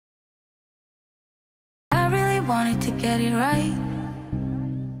wanted to get it right,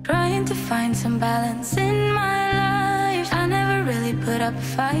 trying to find some balance in my life. I never really put up a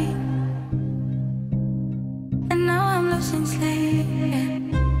fight, and now I'm losing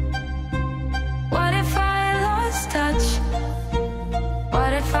sleep. What if I lost touch?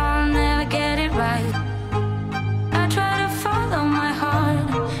 What if I'll never get it right? I try to follow my heart,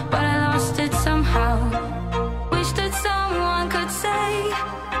 but I lost it somehow. Wish that someone could say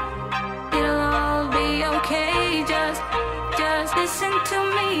it'll all be okay. Just listen to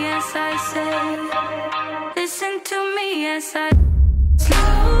me as I say. Listen to me as I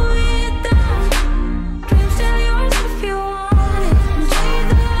slow it down. Dreams still yours if you want it. Enjoy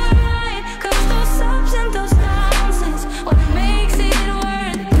the ride, 'cause those ups and those downs is what makes it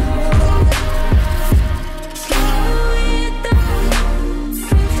worth it. Slow it down.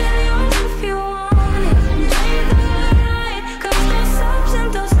 Dreams still yours if you want it. Enjoy the ride, 'cause those ups and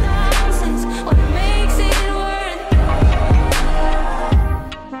those downs is what makes it worth it.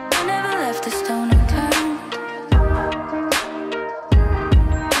 I never left a stone unturned,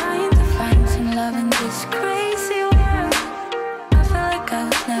 trying to find some love in this crazy world. I felt like I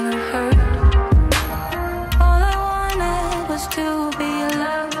was never heard. All I wanted was to be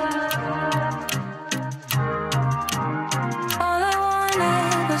loved. All I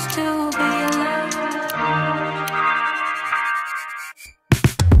wanted was to be loved.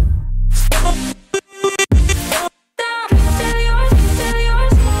 Still yours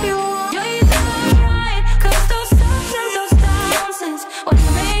if you want. Enjoy the ride, 'cause those ups and those downs is what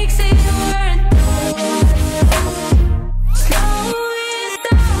makes it worth it. Slow it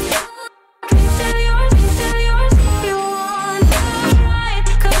down. Dreams still yours if you want the ride,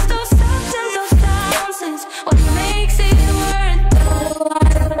 'cause those ups and those downs is what makes it worth it.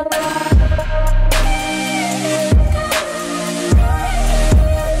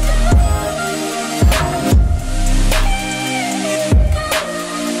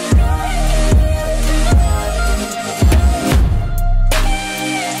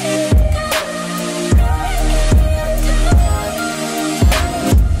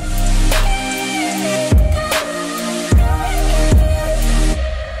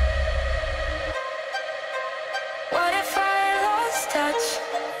 What if I lost touch?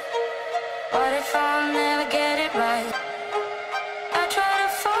 What if I'll never get it right? I try to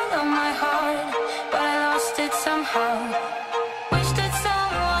follow my heart, but I lost it somehow. Wish that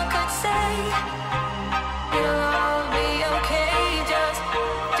someone could say it'll all be okay.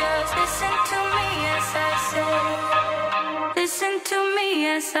 Just listen to me as I say. Listen to me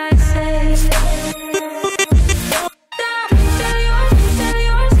as I say. Still yours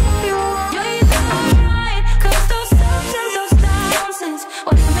if you want. Enjoy the ride, 'cause those ups and those downs is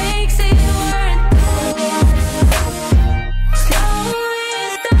what makes it worth it. Slow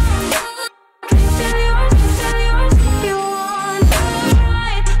it down. Dreams still yours if you want the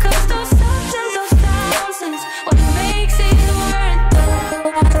ride, 'cause those ups and those downs is what makes it worth it.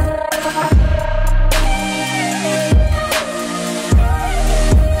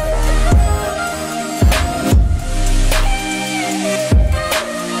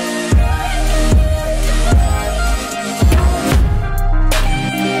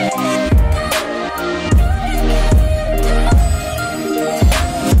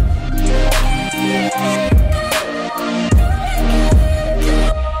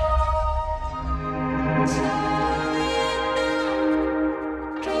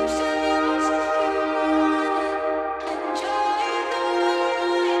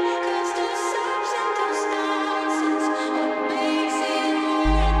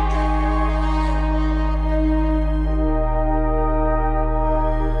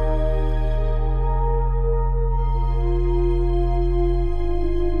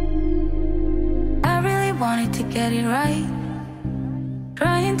 Wanted to get it right,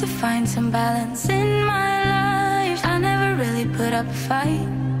 trying to find some balance in my life. I never really put up a fight,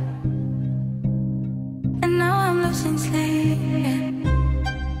 and now I'm losing sleep.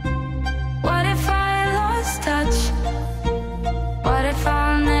 What if I lost touch? What if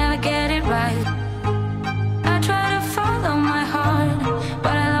I'll never get it right? I try to follow my heart,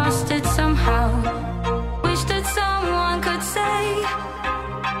 but I lost it somehow. Wish that someone could say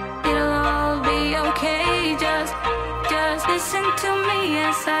it'll all be okay. Just listen to me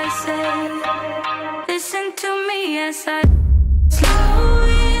as I say. Listen to me as I